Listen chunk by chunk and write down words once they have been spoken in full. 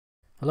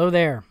Hello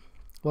there.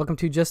 Welcome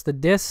to Just the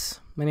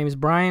Dis. My name is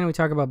Brian. We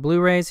talk about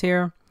Blu-rays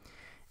here.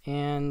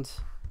 And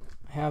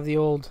I have the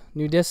old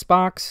new disc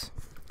box.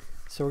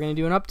 So we're going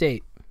to do an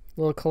update. A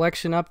little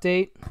collection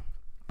update.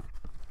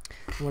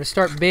 I'm going to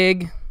start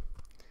big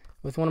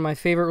with one of my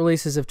favorite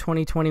releases of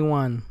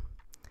 2021.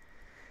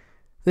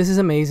 This is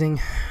amazing.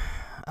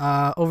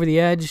 Over the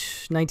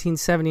Edge,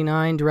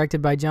 1979,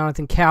 directed by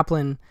Jonathan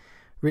Kaplan,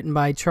 written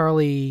by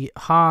Charlie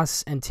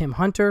Haas and Tim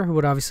Hunter, who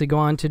would obviously go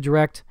on to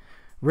direct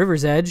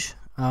River's Edge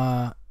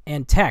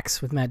and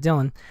Tex with Matt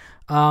Dillon.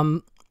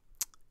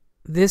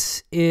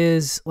 This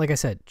is, like I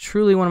said,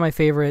 truly one of my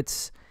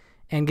favorites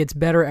and gets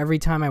better every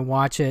time I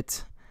watch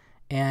it.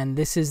 And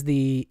this is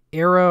the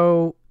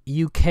Arrow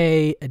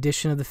UK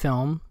edition of the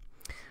film.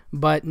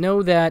 But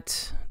know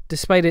that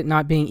despite it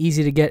not being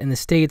easy to get in the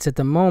States at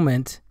the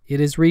moment, it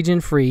is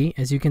region free,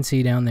 as you can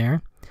see down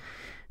there.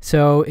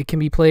 So it can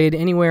be played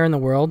anywhere in the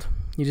world.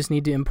 You just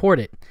need to import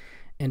it.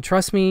 And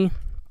trust me,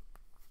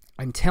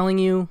 I'm telling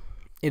you,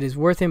 it is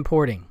worth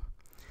importing.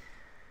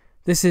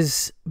 This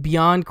is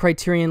beyond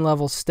Criterion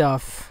level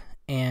stuff,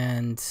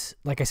 and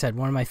like I said,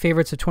 one of my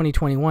favorites of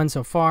 2021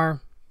 so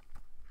far.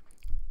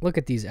 Look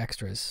at these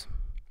extras.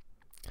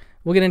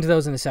 We'll get into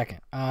those in a second.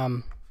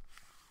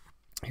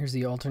 Here's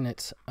the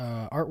alternate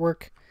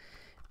artwork.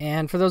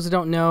 And for those that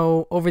don't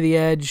know, Over the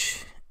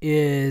Edge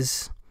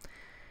is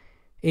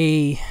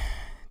a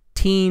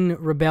teen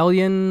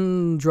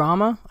rebellion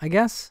drama, I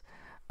guess,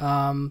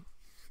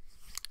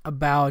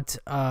 about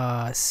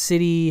a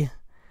city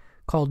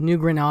called New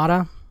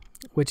Granada,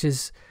 which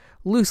is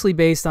loosely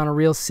based on a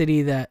real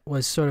city that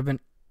was sort of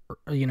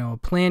a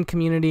planned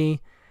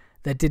community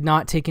that did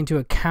not take into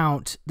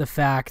account the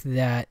fact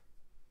that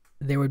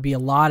there would be a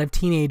lot of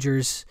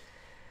teenagers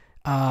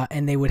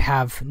and they would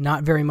have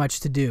not very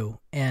much to do,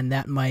 and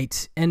that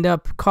might end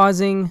up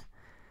causing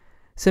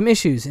some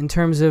issues in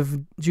terms of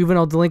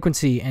juvenile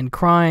delinquency and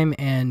crime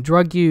and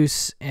drug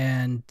use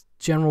and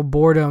general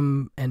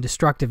boredom and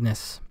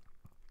destructiveness.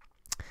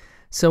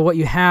 So what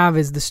you have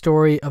is the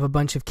story of a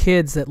bunch of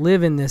kids that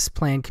live in this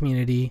planned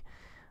community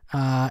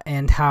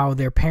and how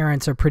their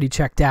parents are pretty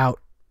checked out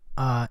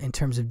in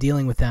terms of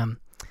dealing with them.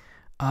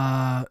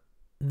 The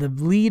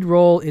lead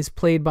role is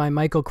played by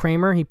Michael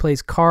Kramer. He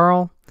plays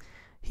Carl.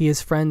 He is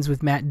friends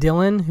with Matt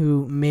Dillon,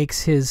 who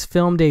makes his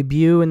film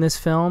debut in this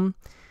film.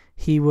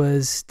 He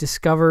was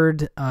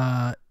discovered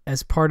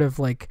as part of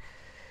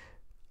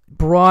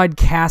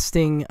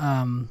broadcasting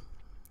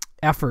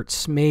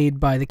efforts made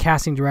by the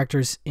casting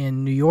directors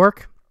in New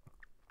York,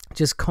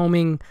 just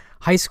combing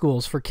high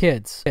schools for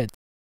kids.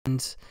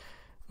 And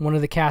one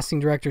of the casting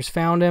directors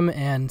found him,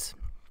 and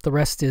the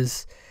rest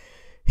is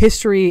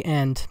history,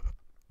 and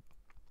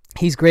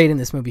he's great in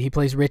this movie. He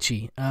plays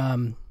Richie.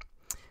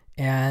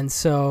 And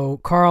so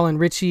Carl and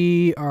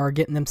Richie are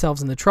getting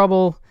themselves into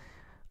trouble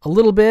a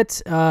little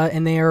bit,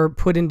 and they are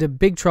put into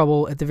big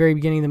trouble at the very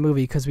beginning of the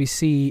movie because we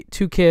see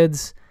two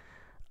kids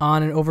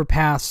on an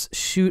overpass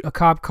shoot a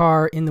cop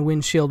car in the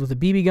windshield with a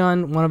BB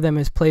gun. One of them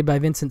is played by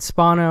Vincent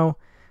Spano,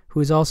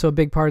 who is also a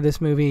big part of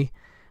this movie.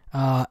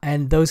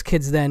 And those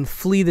kids then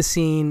flee the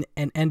scene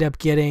and end up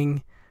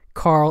getting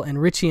Carl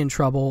and Richie in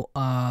trouble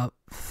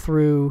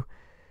through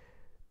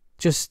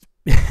just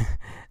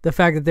the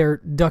fact that they're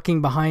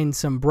ducking behind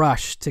some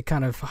brush to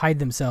kind of hide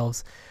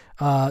themselves.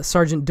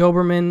 Sergeant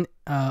Doberman,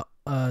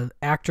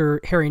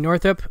 actor Harry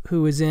Northup,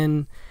 who is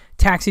in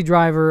Taxi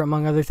Driver,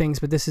 among other things,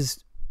 but this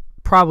is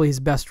probably his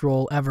best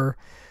role ever.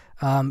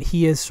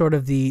 He is sort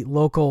of the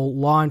local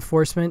law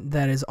enforcement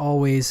that is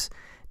always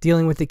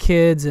dealing with the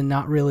kids and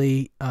not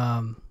really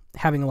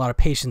having a lot of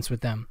patience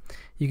with them.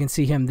 You can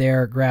see him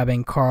there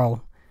grabbing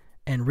Carl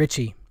and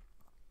Richie.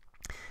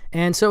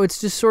 And so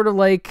it's just sort of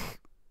like,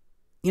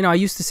 I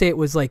used to say it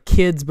was like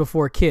Kids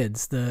Before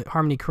Kids, the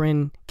Harmony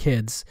Korine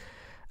kids.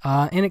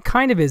 And it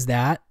kind of is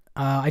that.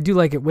 I do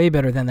like it way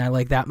better than that. I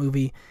like that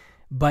movie.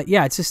 But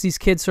yeah, it's just these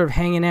kids sort of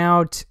hanging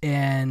out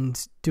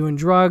and doing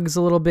drugs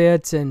a little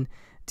bit and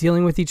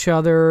dealing with each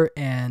other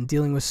and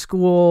dealing with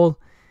school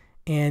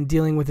and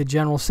dealing with a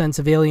general sense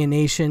of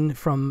alienation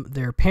from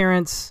their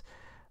parents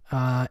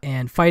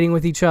and fighting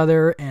with each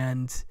other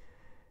and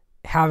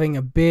having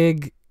a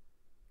big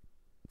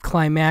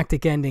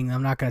climactic ending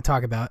I'm not going to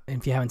talk about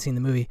if you haven't seen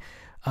the movie.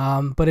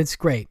 But it's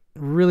great.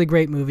 Really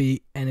great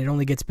movie, and it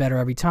only gets better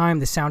every time.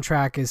 The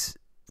soundtrack is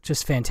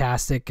just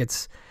fantastic.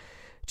 It's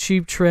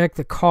Cheap Trick,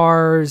 The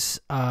Cars,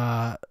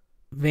 Van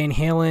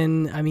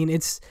Halen. I mean,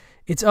 it's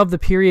of the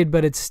period,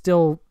 but it's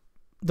still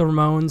the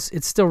Ramones.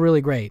 It's still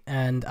really great,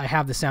 and I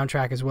have the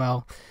soundtrack as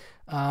well.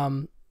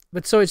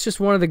 But so it's just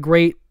one of the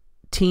great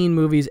teen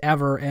movies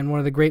ever, and one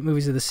of the great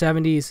movies of the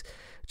 70s.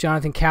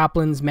 Jonathan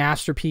Kaplan's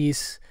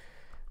masterpiece.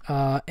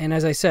 And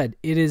as I said,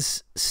 it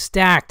is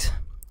stacked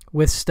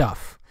with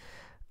stuff.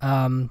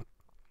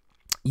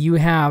 You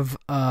have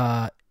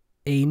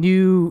a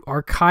new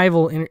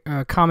archival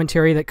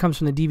commentary that comes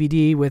from the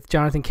DVD with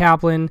Jonathan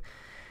Kaplan,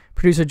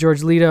 producer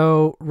George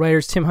Leto,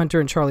 writers Tim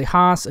Hunter and Charlie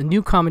Haas, a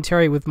new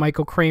commentary with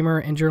Michael Kramer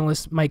and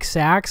journalist Mike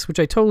Sachs, which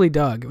I totally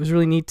dug. It was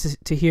really neat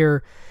to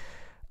hear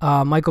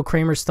Michael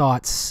Kramer's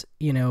thoughts,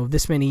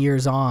 this many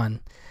years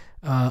on,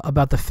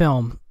 about the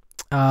film.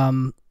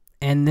 And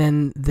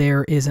then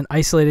there is an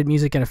isolated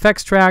music and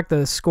effects track.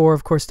 The score,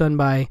 of course, done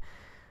by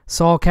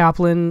Saul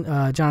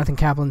Kaplan, Jonathan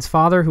Kaplan's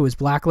father, who was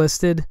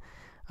blacklisted.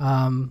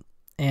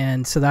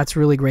 And so that's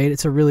really great.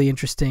 It's a really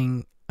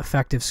interesting,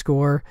 effective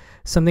score.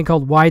 Something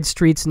called Wide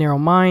Streets, Narrow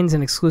Minds,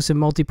 an exclusive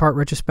multi-part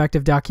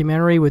retrospective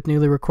documentary with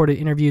newly recorded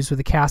interviews with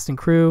the cast and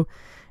crew.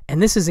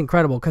 And this is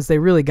incredible because they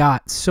really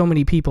got so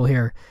many people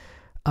here.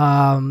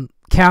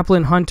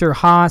 Kaplan, Hunter,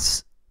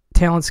 Haas,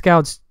 talent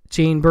scouts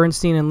Jane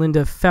Bernstein and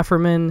Linda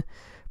Pfefferman,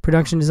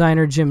 production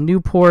designer Jim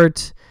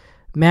Newport,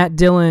 Matt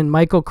Dillon,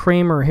 Michael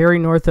Kramer, Harry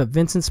Northup,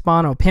 Vincent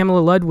Spano, Pamela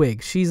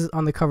Ludwig. She's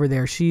on the cover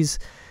there. She's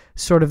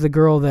sort of the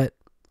girl that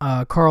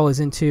Carl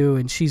is into,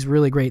 and she's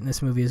really great in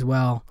this movie as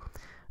well.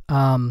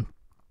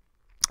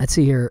 Let's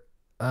see here.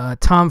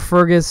 Tom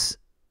Fergus,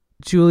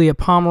 Julia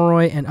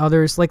Pomeroy, and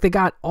others. Like, they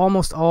got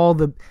almost all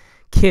the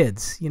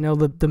kids,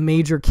 the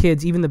major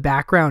kids, even the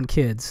background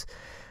kids,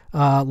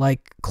 like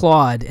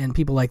Claude and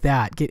people like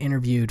that get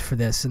interviewed for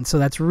this. And so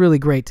that's really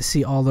great to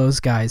see all those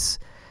guys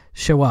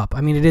show up.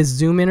 I mean, it is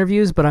Zoom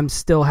interviews, but I'm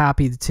still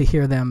happy to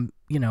hear them,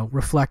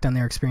 reflect on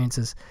their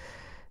experiences.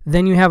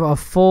 Then you have a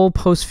full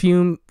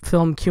post-film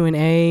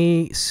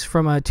Q&A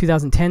from a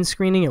 2010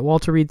 screening at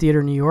Walter Reed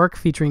Theater, New York,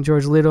 featuring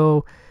George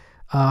Little,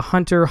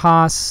 Hunter,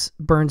 Haas,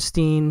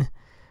 Bernstein,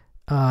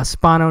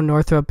 Spano,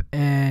 Northup,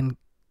 and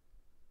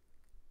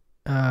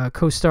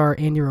co-star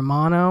Andy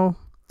Romano.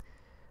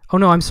 Oh,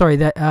 no, I'm sorry.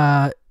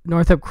 That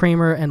Northup,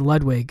 Kramer, and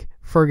Ludwig,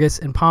 Fergus,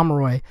 and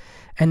Pomeroy.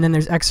 And then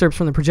there's excerpts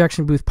from the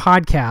Projection Booth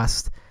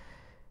podcast,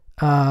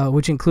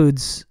 which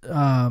includes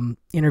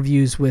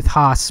interviews with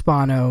Haas,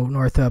 Spano,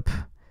 Northup,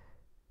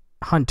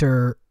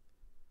 Hunter,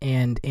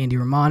 and Andy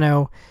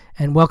Romano.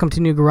 And Welcome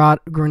to New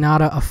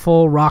Granada, a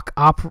full rock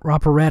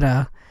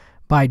operetta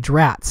by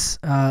Drats.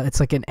 It's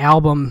like an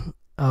album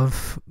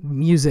of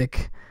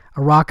music,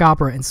 a rock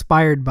opera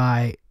inspired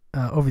by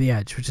Over the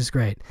Edge, which is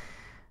great.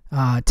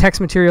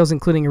 Text materials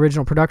including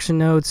original production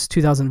notes,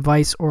 2000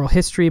 Vice oral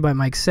history by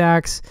Mike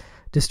Sachs,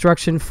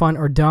 Destruction, Fun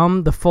or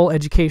Dumb, the full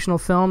educational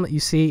film that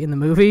you see in the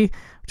movie,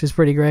 which is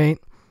pretty great.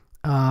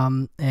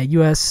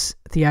 U.S.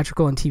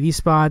 theatrical and TV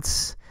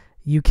spots,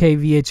 UK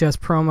VHS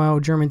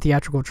promo, German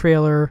theatrical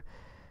trailer,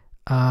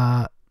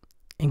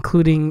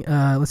 including,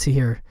 let's see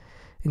here,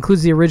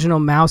 includes the original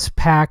Mouse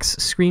Packs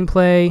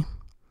screenplay.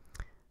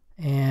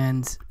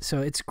 And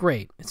so it's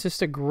great. It's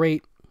just a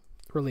great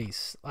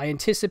release. I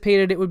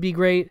anticipated it would be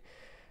great,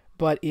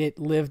 but it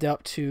lived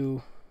up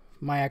to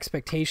my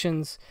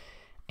expectations.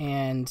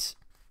 And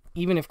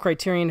even if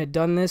Criterion had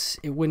done this,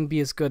 it wouldn't be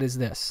as good as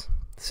this.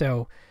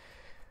 So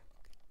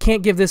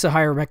can't give this a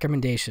higher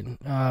recommendation.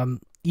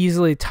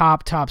 Easily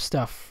top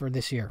stuff for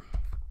this year.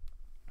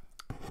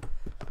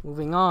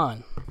 Moving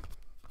on.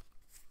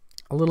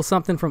 A little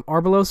something from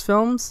Arbelos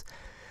Films,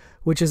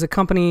 which is a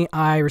company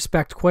I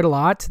respect quite a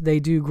lot. They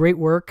do great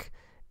work,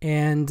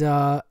 and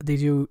they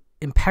do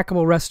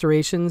impeccable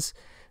restorations.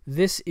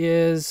 This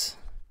is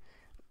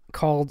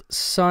called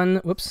Son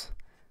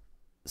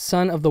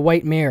of the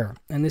White Mare,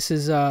 and this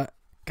is got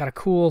a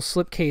cool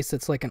slipcase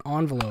that's like an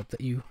envelope that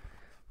you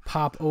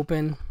pop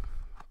open,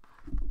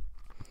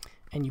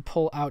 and you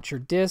pull out your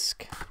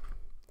disc,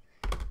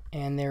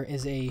 and there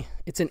is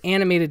it's an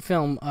animated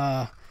film,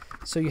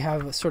 so you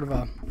have a sort of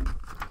a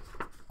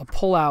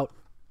pullout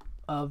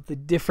of the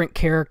different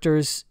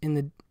characters in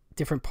the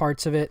different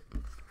parts of it.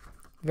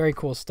 Very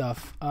cool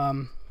stuff.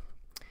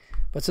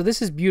 But so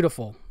this is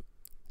beautiful,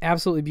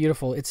 absolutely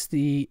beautiful. It's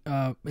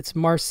it's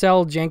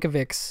Marcel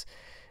Jankovic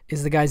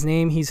is the guy's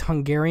name. He's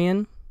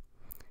Hungarian,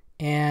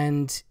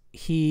 and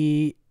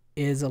he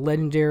is a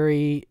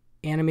legendary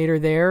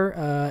animator there,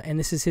 and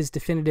this is his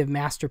definitive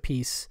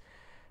masterpiece,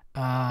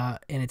 and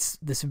it's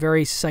this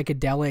very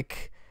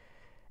psychedelic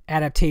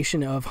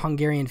adaptation of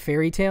Hungarian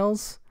fairy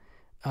tales.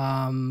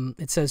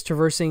 It says,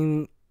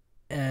 traversing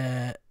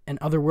an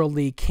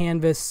otherworldly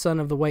canvas, Son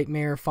of the White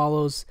Mare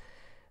follows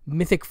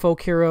mythic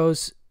folk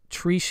heroes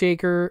Tree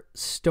Shaker,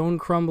 Stone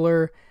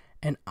Crumbler,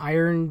 and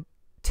Iron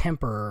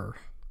Temperer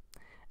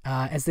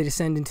as they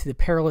descend into the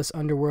perilous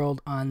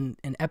underworld on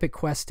an epic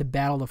quest to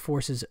battle the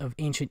forces of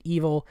ancient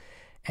evil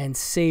and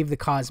save the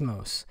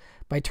cosmos.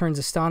 By turns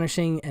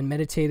astonishing and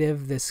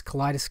meditative, this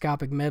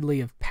kaleidoscopic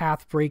medley of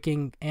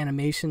path-breaking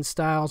animation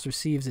styles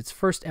receives its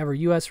first ever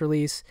U.S.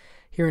 release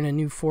here in a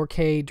new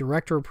 4K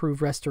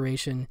director-approved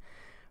restoration.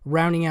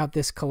 Rounding out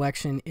this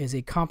collection is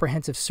a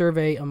comprehensive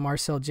survey of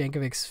Marcel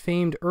Jankovic's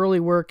famed early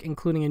work,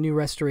 including a new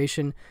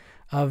restoration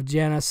of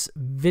Janus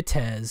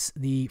Vitez,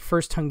 the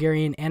first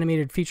Hungarian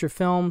animated feature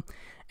film,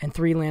 and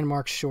 3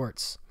 landmark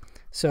shorts.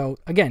 So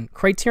again,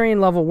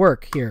 Criterion level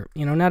work here.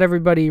 Not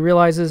everybody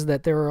realizes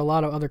that there are a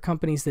lot of other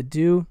companies that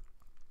do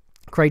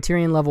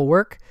Criterion level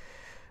work,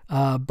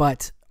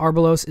 but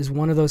Arbelos is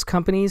one of those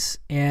companies.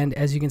 And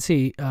as you can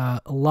see, a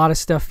lot of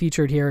stuff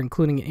featured here,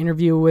 including an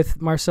interview with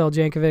Marcel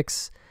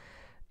Jankovic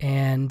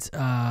and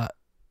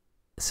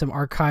some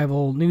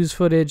archival news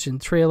footage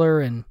and trailer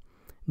and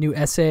new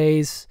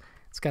essays.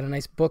 It's got a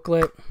nice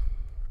booklet.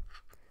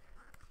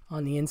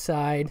 on the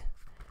inside.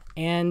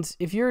 And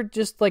if you're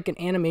just like an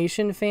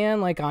animation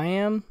fan like I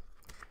am,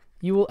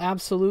 you will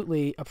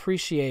absolutely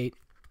appreciate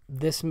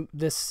this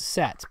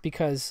set,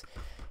 because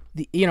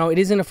it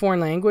is in a foreign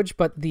language,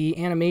 but the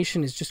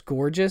animation is just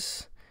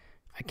gorgeous.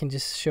 I can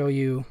just show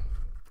you.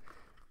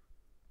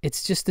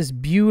 It's just this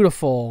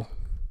beautiful.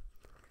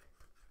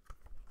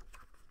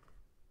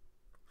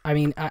 I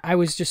mean, I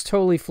was just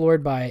totally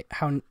floored by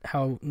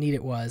how neat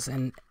it was,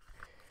 and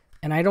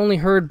I'd only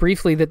heard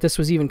briefly that this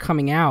was even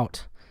coming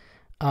out,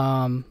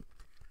 and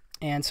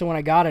so when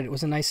I got it, it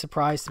was a nice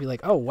surprise to be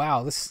like, oh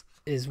wow, this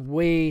is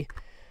way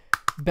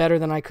better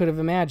than I could have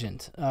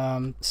imagined.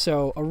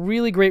 So a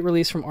really great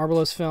release from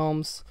Arbelos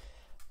Films.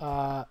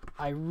 I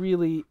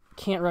really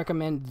can't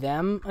recommend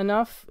them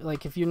enough.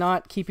 Like, if you're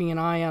not keeping an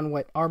eye on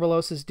what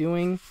Arbelos is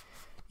doing,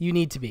 you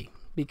need to be,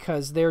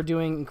 because they're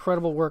doing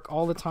incredible work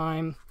all the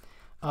time.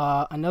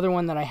 Another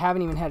one that I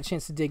haven't even had a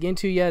chance to dig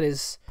into yet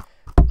is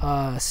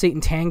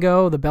Satan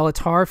Tango, the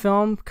Bellatar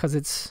film,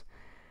 because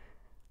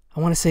I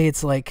want to say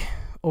it's like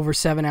over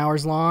 7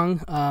 hours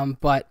long,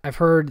 but I've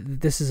heard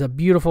that this is a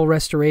beautiful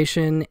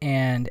restoration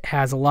and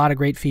has a lot of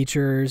great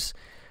features.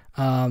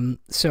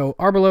 So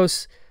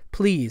Arbelos,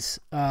 please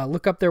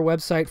look up their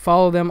website,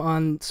 follow them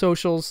on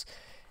socials,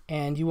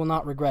 and you will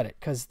not regret it,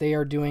 because they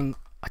are doing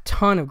a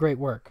ton of great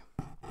work.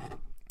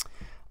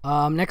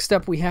 Next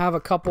up, we have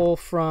a couple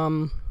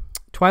from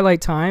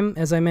Twilight Time.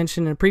 As I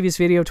mentioned in a previous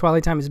video,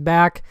 Twilight Time is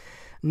back,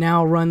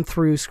 now run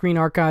through Screen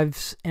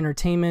Archives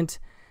Entertainment,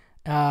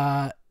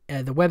 the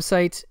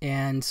website,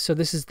 and so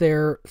this is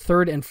their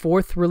third and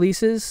fourth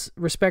releases,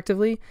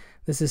 respectively.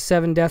 This is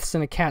 7 Deaths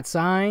in a Cat's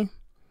Eye.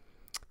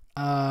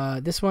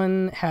 This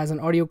one has an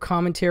audio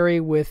commentary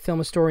with film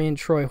historian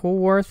Troy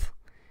Holworth,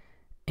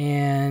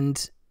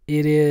 and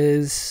it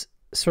is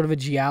sort of a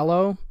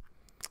giallo.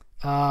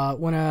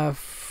 When a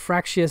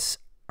fractious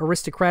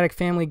aristocratic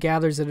family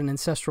gathers at an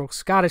ancestral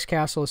Scottish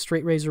castle, a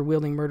straight razor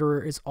wielding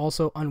murderer is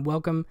also an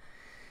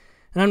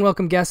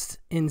unwelcome guest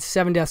in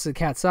 7 Deaths of the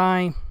Cat's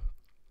Eye,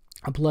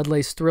 a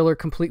blood-laced thriller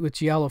complete with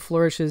giallo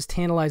flourishes,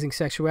 tantalizing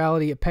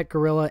sexuality, a pet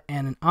gorilla,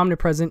 and an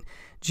omnipresent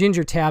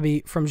ginger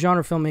tabby from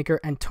genre filmmaker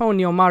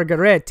Antonio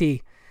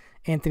Margaretti.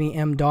 Anthony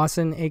M.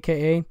 Dawson,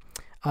 a.k.a.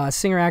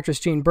 Singer-actress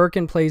Jane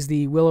Birkin plays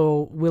the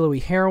willowy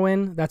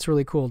heroine. That's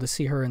really cool to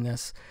see her in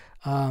this.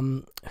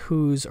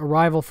 Whose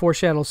arrival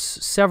foreshadows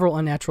several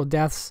unnatural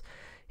deaths.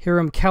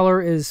 Hiram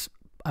Keller is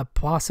a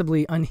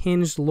possibly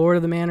unhinged lord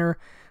of the manor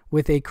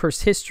with a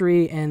cursed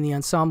history, and the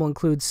ensemble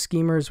includes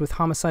schemers with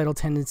homicidal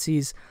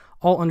tendencies,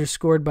 all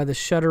underscored by the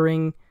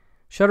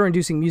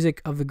shudder-inducing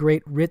music of the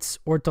great Ritz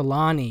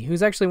Ortolani,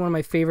 who's actually one of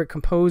my favorite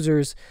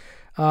composers.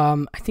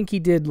 I think he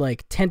did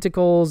like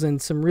Tentacles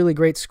and some really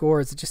great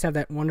scores that just have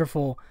that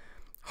wonderful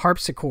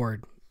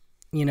harpsichord,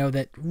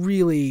 that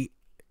really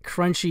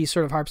crunchy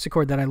sort of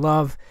harpsichord that I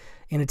love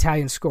in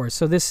Italian scores.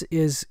 So this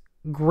is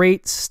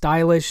great,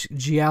 stylish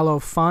giallo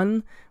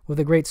fun with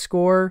a great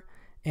score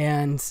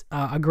and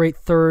a great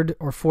third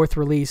or fourth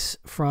release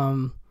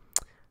from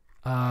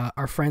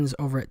our friends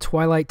over at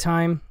Twilight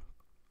Time.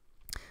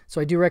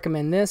 So I do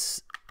recommend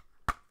this.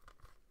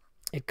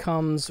 It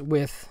comes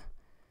with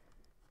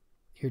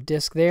your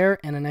disc there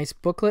and a nice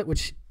booklet,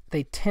 which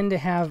they tend to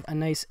have a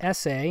nice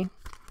essay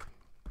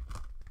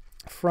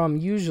from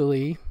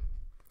usually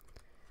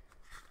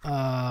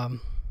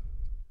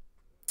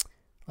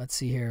let's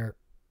see here,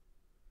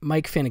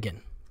 Mike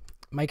Finnegan.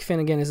 Mike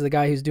Finnegan is the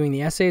guy who's doing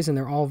the essays, and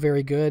they're all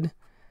very good.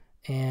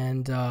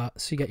 And so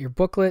you got your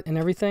booklet and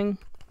everything.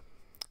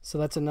 So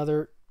that's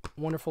another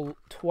wonderful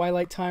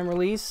Twilight Time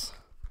release.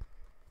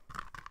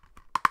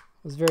 I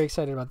was very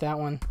excited about that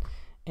one.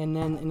 And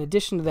then in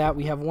addition to that,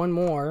 we have one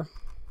more,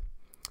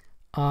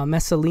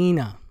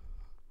 MESSALINA.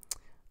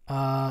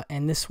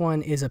 And this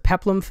one is a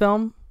peplum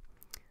film.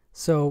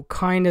 So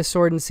kind of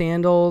sword and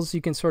sandals. You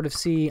can sort of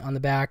see on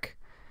the back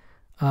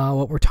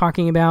what we're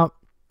talking about.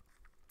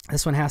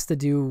 This one has to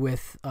do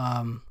with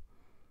a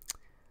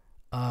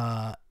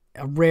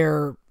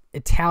rare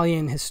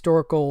Italian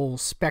historical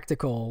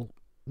spectacle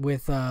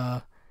with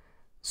a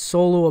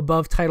solo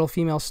above title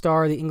female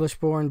star, the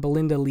English-born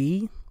Belinda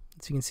Lee.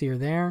 So you can see her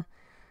there.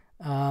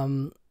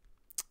 In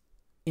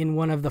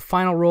one of the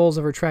final roles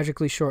of her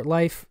tragically short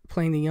life,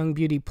 playing the young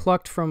beauty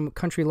plucked from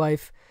country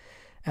life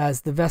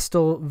as the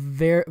Vestal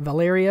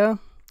Valeria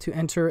to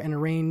enter an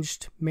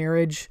arranged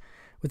marriage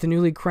with the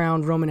newly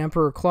crowned Roman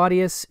Emperor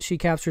Claudius, she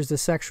captures the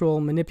sexual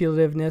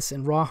manipulativeness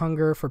and raw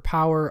hunger for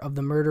power of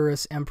the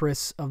murderous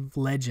empress of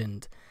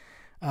legend.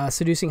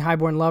 Seducing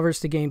highborn lovers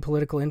to gain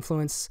political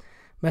influence,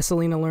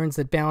 Messalina learns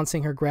that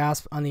balancing her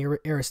grasp on the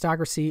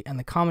aristocracy and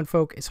the common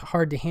folk is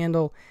hard to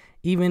handle,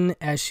 even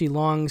as she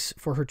longs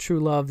for her true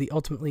love, the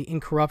ultimately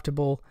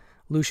incorruptible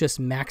Lucius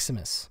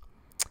Maximus.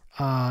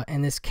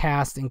 And this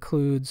cast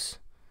includes,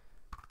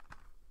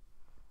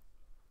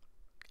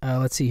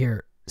 let's see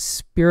here,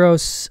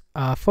 Spiros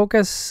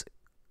Focus,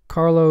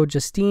 Carlo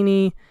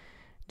Giustini,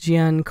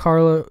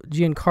 Giancarlo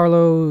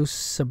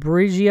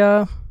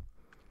Sabrigia,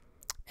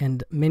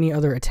 and many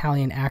other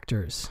Italian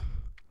actors.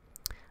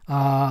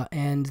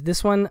 And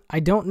this one, I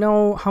don't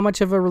know how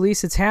much of a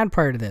release it's had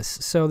prior to this,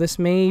 so this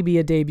may be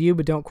a debut,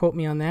 but don't quote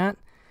me on that.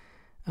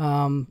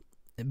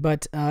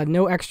 But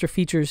no extra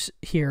features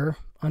here,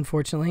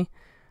 unfortunately.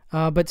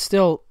 But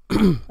still,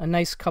 a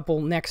nice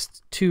couple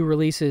next two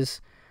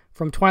releases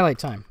from Twilight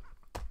Time.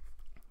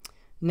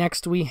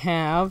 Next, we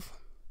have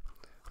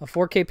a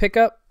 4K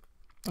pickup.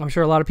 I'm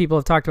sure a lot of people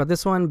have talked about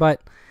this one,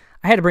 but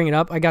I had to bring it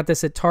up. I got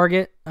this at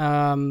Target,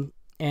 and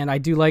I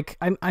do like...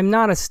 I'm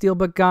not a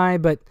Steelbook guy,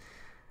 but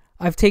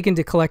I've taken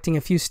to collecting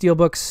a few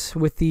Steelbooks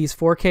with these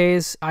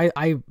 4Ks.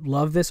 I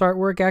love this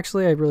artwork,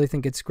 actually. I really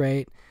think it's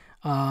great.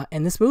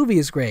 And this movie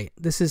is great.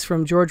 This is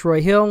from George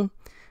Roy Hill,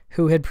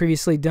 who had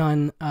previously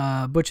done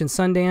Butch and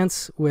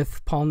Sundance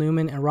with Paul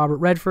Newman and Robert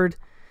Redford,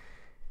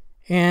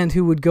 and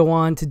who would go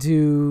on to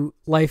do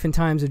Life and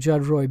Times of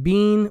Judge Roy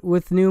Bean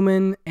with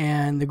Newman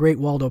and The Great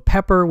Waldo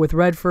Pepper with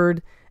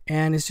Redford,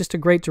 and is just a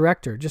great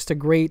director, just a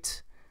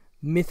great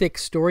mythic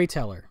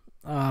storyteller,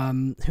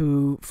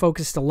 who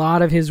focused a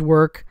lot of his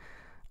work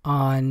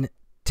on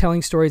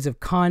telling stories of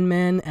con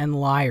men and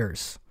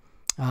liars.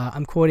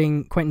 I'm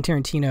quoting Quentin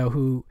Tarantino,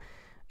 who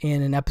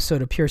in an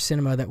episode of Pure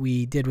Cinema that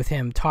we did with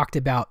him talked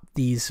about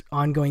these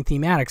ongoing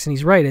thematics, and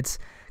he's right. It's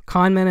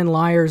con men and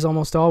liars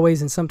almost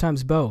always, and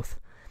sometimes both.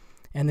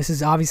 And this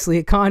is obviously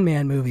a con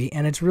man movie,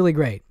 and it's really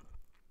great.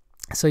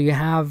 So you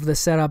have the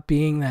setup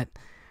being that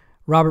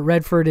Robert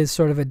Redford is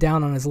sort of a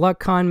down on his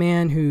luck con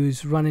man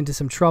who's run into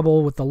some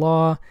trouble with the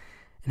law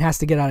and has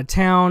to get out of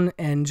town,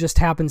 and just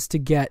happens to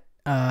get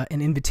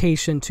an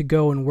invitation to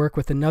go and work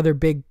with another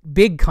big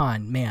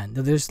con man.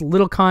 There's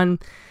little con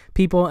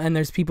people, and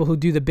there's people who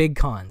do the big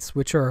cons,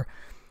 which are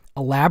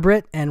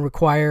elaborate and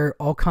require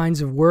all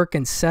kinds of work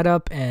and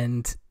setup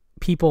and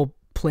people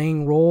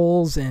playing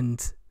roles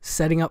and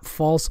setting up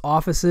false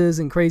offices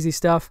and crazy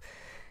stuff.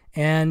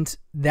 And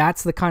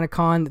that's the kind of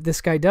con that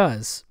this guy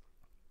does.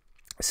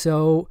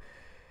 So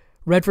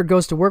Redford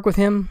goes to work with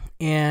him,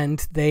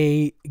 and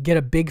they get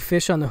a big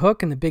fish on the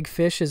hook, and the big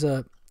fish is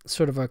a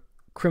sort of a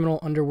criminal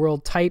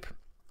underworld type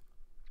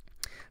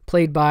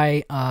played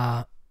by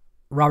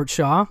Robert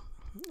Shaw,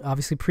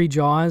 obviously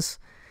pre-Jaws,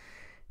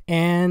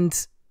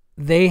 and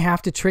they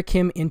have to trick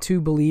him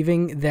into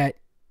believing that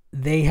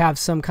they have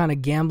some kind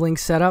of gambling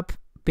setup,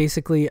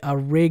 basically a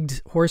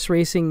rigged horse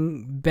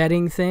racing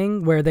betting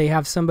thing where they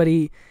have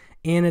somebody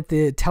in at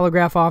the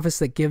telegraph office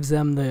that gives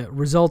them the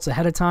results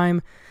ahead of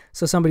time.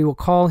 So somebody will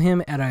call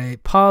him at a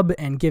pub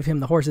and give him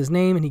the horse's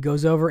name, and he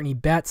goes over and he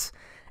bets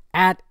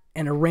at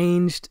an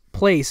arranged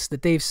place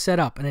that they've set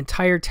up, an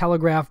entire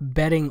telegraph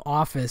betting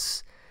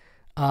office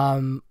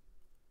that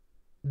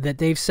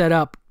they've set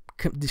up,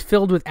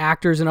 filled with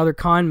actors and other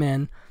con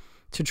men,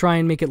 to try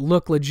and make it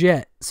look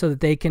legit so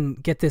that they can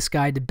get this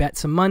guy to bet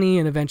some money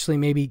and eventually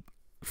maybe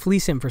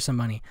fleece him for some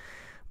money.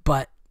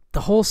 But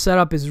the whole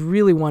setup is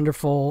really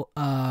wonderful.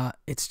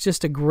 It's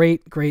just a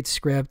great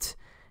script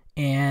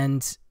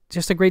and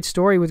just a great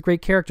story with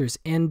great characters.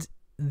 And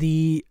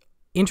the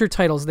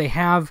intertitles, they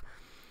have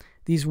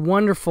these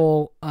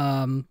wonderful,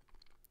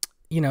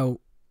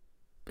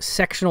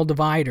 sectional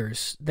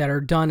dividers that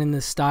are done in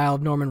the style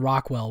of Norman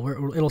Rockwell, where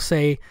it'll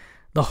say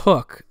the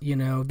hook,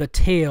 the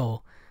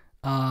tail,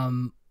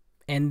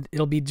 and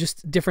it'll be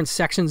just different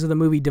sections of the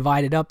movie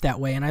divided up that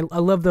way. And I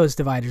love those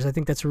dividers. I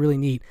think that's really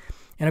neat.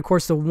 And of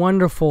course, the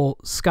wonderful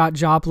Scott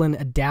Joplin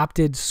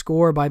adapted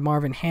score by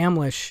Marvin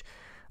Hamlish,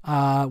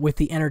 with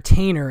The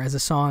Entertainer as a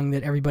song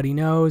that everybody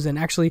knows, and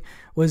actually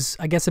was,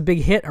 I guess, a big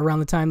hit around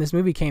the time this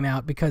movie came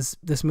out, because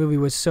this movie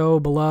was so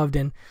beloved,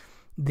 and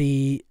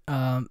the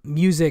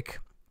music,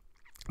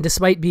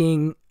 despite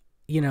being,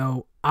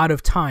 out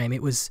of time,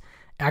 it was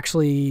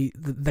actually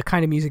the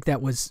kind of music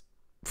that was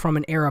from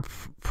an era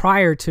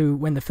prior to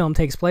when the film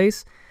takes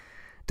place.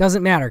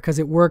 Doesn't matter, because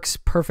it works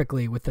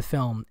perfectly with the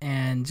film,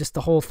 and just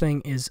the whole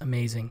thing is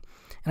amazing.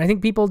 And I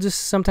think people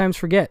just sometimes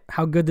forget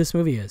how good this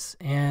movie is.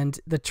 And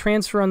the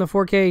transfer on the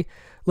 4K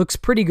looks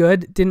pretty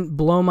good. Didn't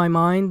blow my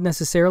mind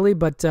necessarily,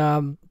 but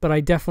I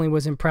definitely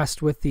was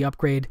impressed with the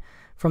upgrade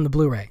from the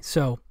Blu-ray.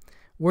 So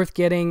worth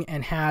getting,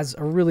 and has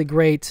a really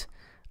great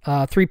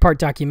 3-part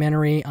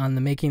documentary on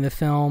the making of the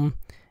film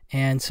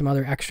and some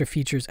other extra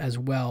features as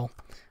well.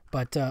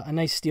 But a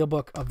nice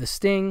steelbook of The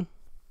Sting.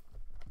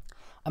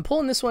 I'm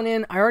pulling this one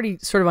in. I already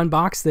sort of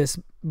unboxed this,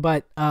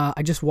 but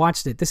I just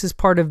watched it. This is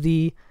part of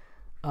the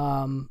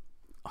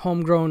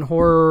Homegrown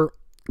Horror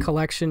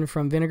collection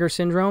from Vinegar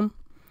Syndrome,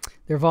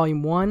 their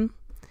Volume 1.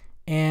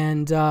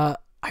 And I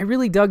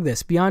really dug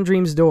this, Beyond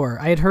Dream's Door.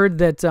 I had heard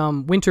that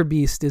Winter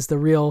Beast is the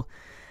real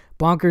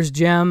bonkers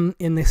gem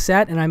in the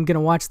set, and I'm going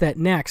to watch that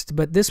next.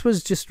 But this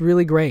was just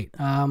really great.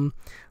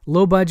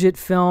 Low-budget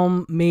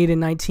film made in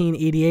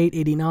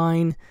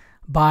 1988-89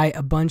 by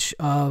a bunch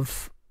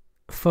of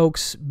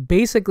folks,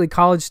 basically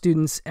college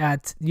students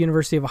at the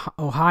University of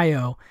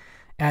Ohio,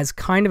 as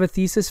kind of a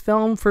thesis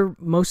film for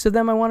most of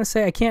them, I want to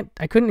say. I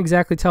couldn't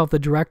exactly tell if the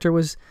director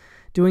was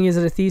doing it as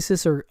a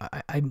thesis, or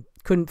I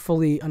couldn't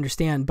fully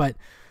understand, but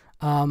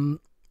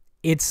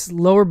it's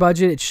lower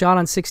budget. It's shot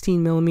on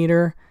 16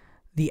 millimeter.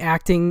 The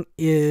acting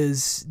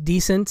is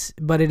decent,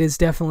 but it is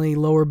definitely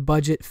lower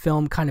budget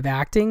film kind of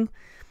acting.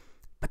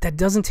 But that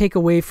doesn't take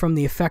away from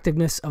the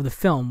effectiveness of the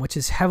film, which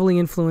is heavily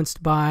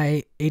influenced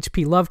by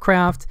H.P.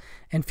 Lovecraft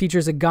and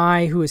features a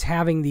guy who is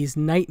having these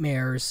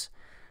nightmares,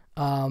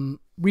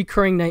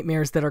 recurring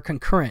nightmares that are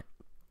concurrent.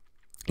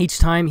 Each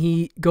time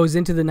he goes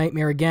into the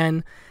nightmare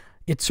again,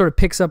 it sort of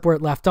picks up where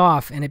it left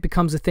off, and it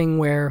becomes a thing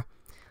where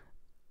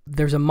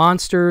there's a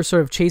monster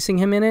sort of chasing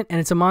him in it, and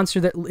it's a monster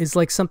that is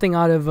like something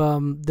out of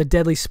The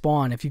Deadly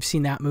Spawn, if you've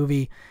seen that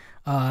movie.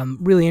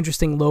 Really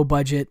interesting, low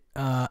budget,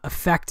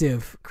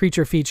 effective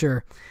creature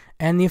feature.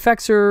 And the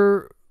effects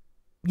are,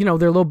 you know,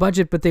 they're low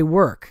budget, but they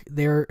work.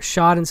 They're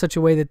shot in such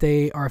a way that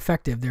they are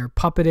effective. They're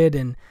puppeted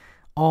and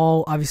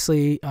all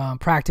obviously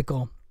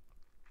practical.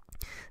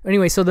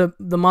 Anyway, so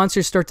the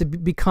monsters start to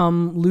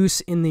become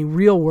loose in the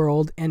real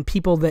world, and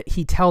people that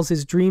he tells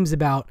his dreams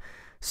about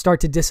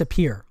start to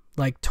disappear,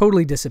 like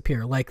totally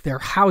disappear. Like their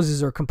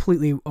houses are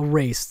completely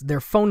erased.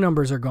 Their phone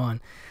numbers are gone.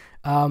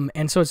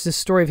 And so it's this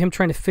story of him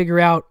trying to figure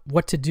out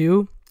what to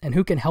do and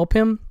who can help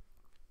him.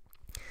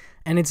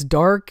 And it's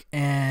dark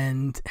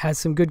and has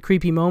some good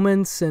creepy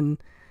moments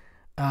and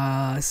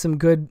some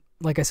good,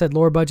 like I said,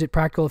 lower budget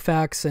practical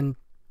effects. And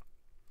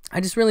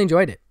I just really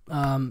enjoyed it.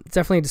 It's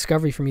definitely a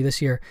discovery for me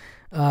this year.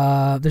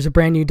 There's a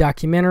brand new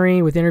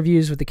documentary with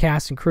interviews with the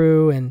cast and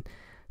crew and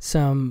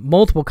some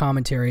multiple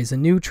commentaries, a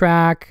new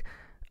track,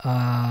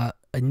 a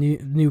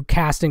new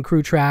cast and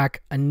crew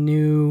track, a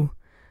new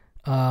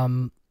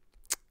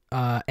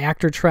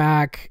actor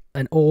track,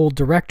 an old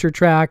director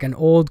track, an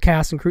old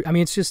cast and crew. I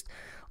mean, it's just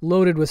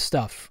loaded with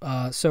stuff.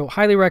 So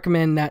highly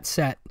recommend that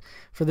set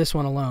for this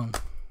one alone.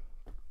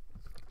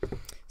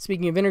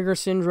 Speaking of Vinegar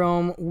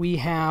Syndrome, we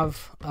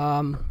have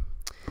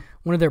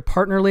one of their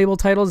partner label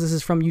titles. This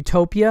is from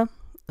Utopia.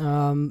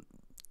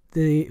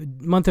 The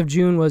month of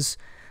June was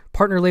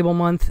partner label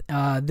month.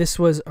 This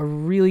was a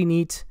really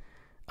neat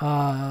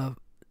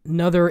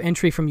another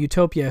entry from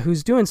Utopia,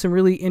 who's doing some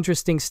really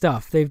interesting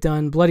stuff. They've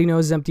done Bloody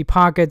Noses, Empty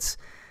Pockets.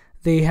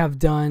 They have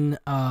done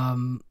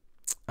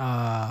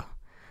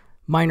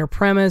Minor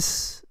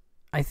Premise.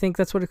 I think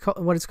that's what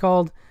it's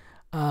called.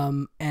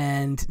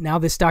 And now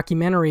this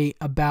documentary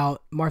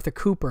about Martha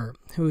Cooper,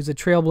 who is a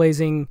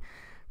trailblazing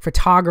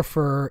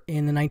photographer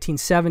in the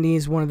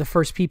 1970s, one of the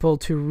first people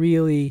to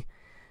really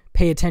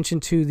pay attention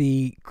to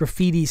the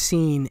graffiti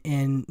scene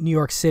in New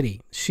York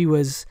City. She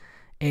was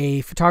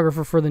a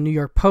photographer for the New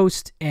York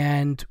Post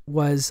and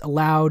was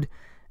allowed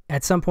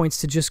at some points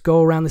to just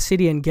go around the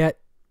city and get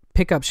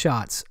pickup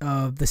shots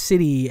of the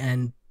city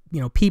and, you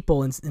know,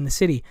 people in the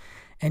city.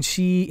 And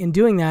she, in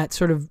doing that,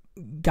 sort of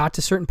got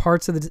to certain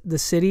parts of the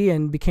city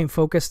and became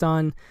focused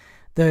on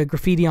the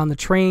graffiti on the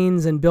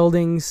trains and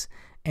buildings,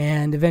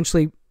 and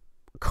eventually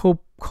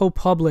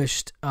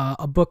co-published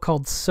a book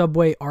called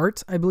Subway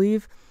Art, I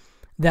believe,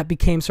 that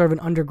became sort of an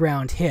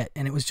underground hit.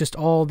 And it was just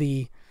all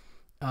the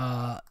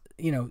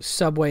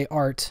subway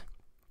art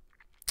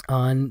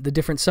on the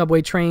different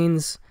subway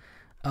trains,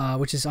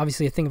 which is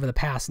obviously a thing of the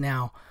past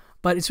now.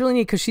 But it's really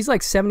neat because she's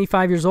like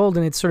 75 years old,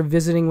 and it's sort of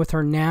visiting with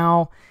her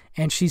now.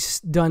 And she's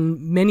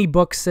done many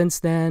books since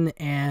then,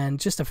 and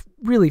just a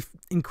really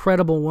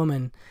incredible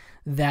woman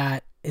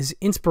that is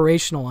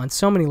inspirational on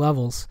so many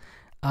levels.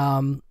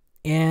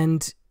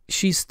 And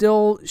she's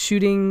still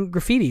shooting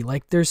graffiti.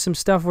 Like, there's some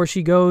stuff where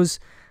she goes,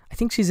 I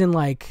think she's in,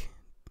 like,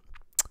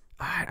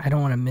 I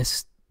don't want to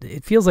miss,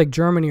 it feels like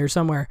Germany or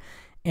somewhere.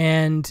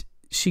 And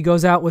she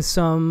goes out with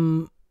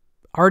some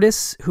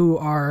artists who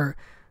are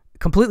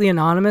completely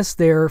anonymous.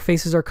 Their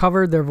faces are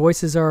covered, their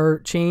voices are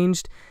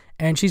changed.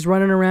 And she's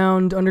running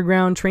around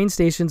underground train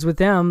stations with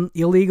them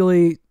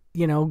illegally,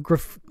 you know,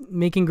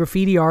 making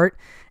graffiti art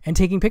and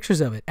taking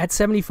pictures of it at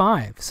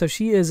 75. So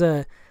she is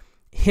a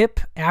hip,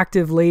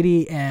 active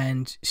lady,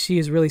 and she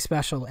is really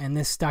special. And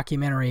this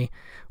documentary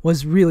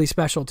was really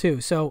special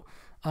too. So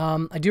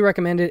I do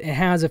recommend it. It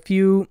has a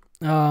few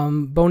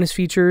bonus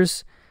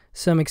features,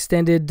 some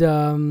extended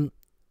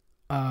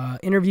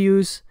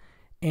interviews,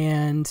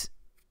 and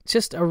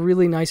just a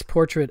really nice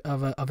portrait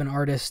of an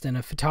artist and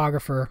a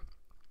photographer.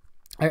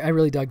 I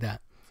really dug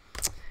that.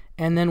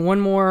 And then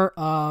one more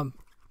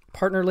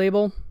partner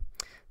label.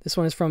 This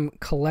one is from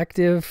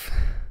Collective.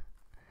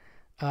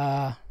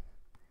 I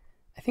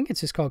think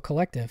it's just called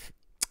Collective,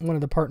 one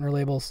of the partner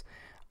labels.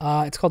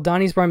 It's called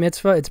Donnie's Bar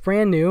Mitzvah. It's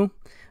brand new,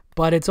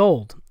 but it's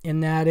old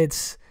in that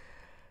it's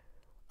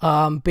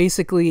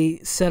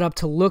basically set up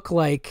to look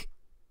like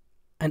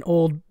an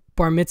old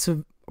bar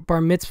mitzvah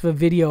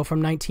video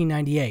from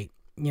 1998.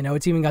 You know,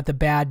 it's even got the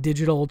bad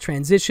digital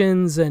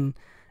transitions and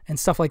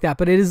stuff like that.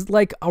 But it is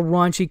like a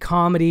raunchy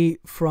comedy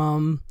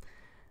from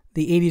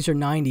the 80s or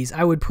 90s.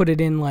 I would put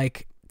it in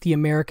like the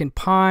American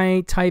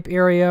Pie type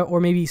area, or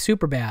maybe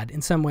Superbad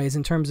in some ways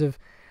in terms of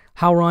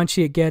how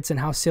raunchy it gets and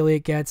how silly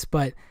it gets.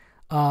 But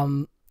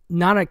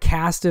not a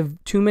cast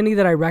of too many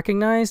that I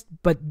recognized.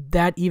 But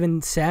that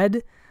even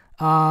said,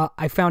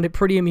 I found it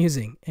pretty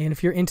amusing. And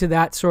if you're into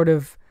that sort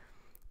of,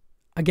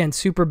 again,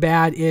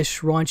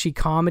 Superbad-ish raunchy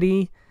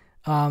comedy,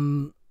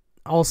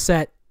 all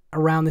set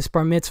around this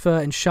bar mitzvah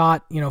and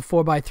shot,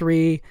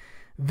 4:3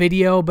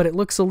 video, but it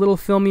looks a little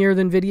filmier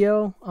than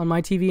video on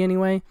my TV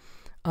anyway.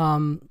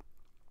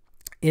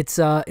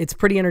 It's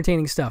pretty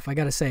entertaining stuff, I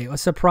gotta say. A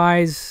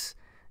surprise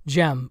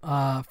gem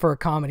for a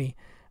comedy.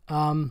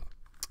 And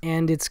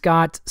it's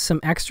got some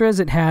extras.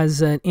 It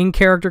has an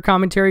in-character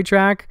commentary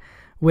track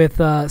with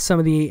some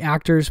of the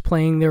actors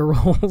playing their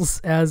roles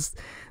as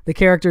the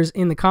characters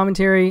in the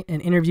commentary, an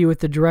interview with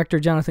the director,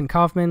 Jonathan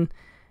Kaufman,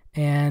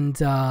 and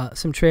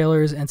some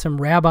trailers and some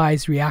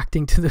rabbis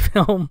reacting to the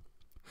film.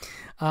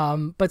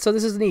 But so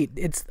this is neat.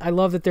 I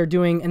love that they're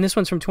doing, and this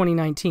one's from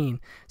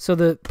 2019. So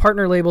the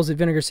partner labels at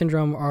Vinegar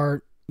Syndrome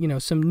are,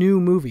 some new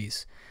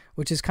movies,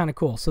 which is kind of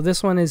cool. So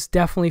this one is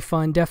definitely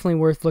fun, definitely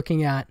worth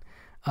looking at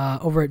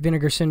over at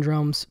Vinegar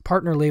Syndrome's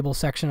partner label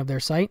section of their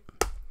site.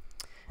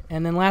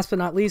 And then last but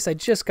not least, I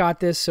just got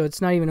this, so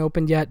it's not even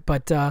opened yet,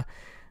 but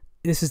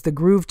this is the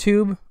Groove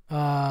Tube,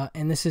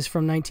 and this is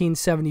from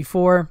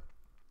 1974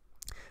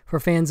 for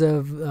fans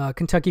of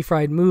Kentucky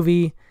Fried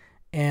Movie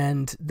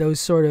and those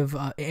sort of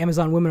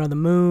Amazon Women on the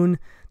Moon,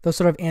 those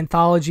sort of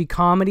anthology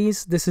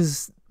comedies. This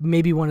is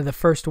maybe one of the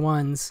first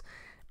ones,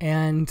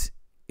 and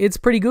it's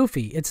pretty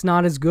goofy. It's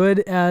not as good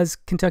as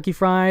Kentucky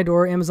Fried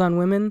or Amazon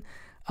Women,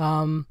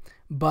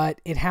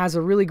 but it has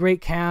a really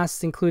great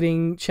cast,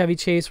 including Chevy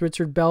Chase,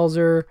 Richard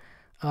Belzer,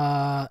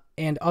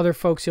 and other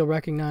folks you'll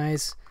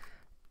recognize.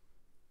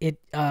 It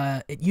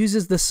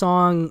uses the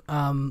song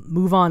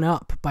Move On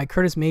Up by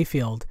Curtis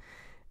Mayfield,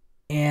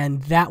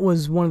 and that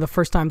was one of the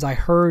first times I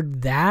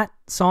heard that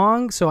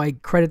song, so I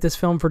credit this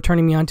film for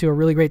turning me on to a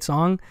really great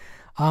song.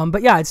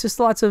 But yeah, it's just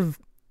lots of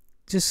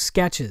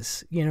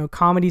sketches,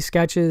 comedy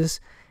sketches,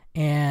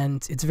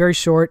 and it's very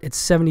short. It's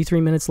 73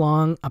 minutes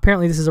long.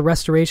 Apparently this is a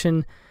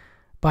restoration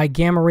by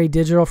Gamma Ray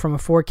Digital from a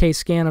 4K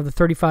scan of the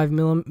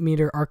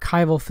 35mm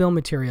archival film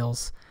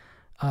materials.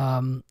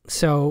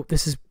 So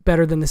this is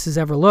better than this has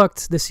ever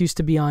looked. This used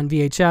to be on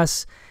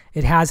VHS.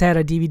 It has had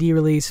a DVD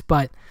release,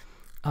 but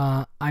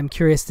I'm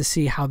curious to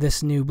see how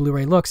this new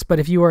Blu-ray looks. But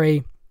if you are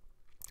a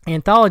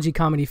anthology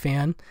comedy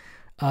fan,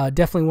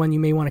 definitely one you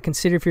may want to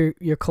consider for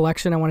your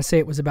collection. I want to say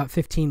it was about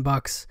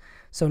 $15,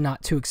 so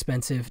not too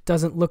expensive.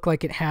 Doesn't look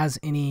like it has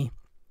any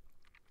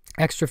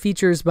extra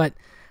features, but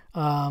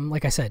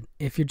like I said,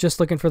 if you're just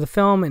looking for the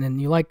film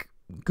and you like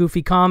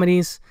goofy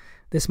comedies,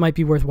 this might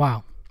be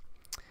worthwhile.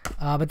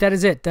 But that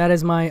is it. That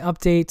is my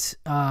update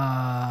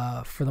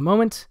for the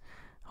moment.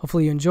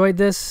 Hopefully you enjoyed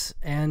this,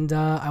 and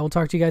I will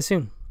talk to you guys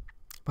soon.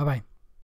 Bye-bye.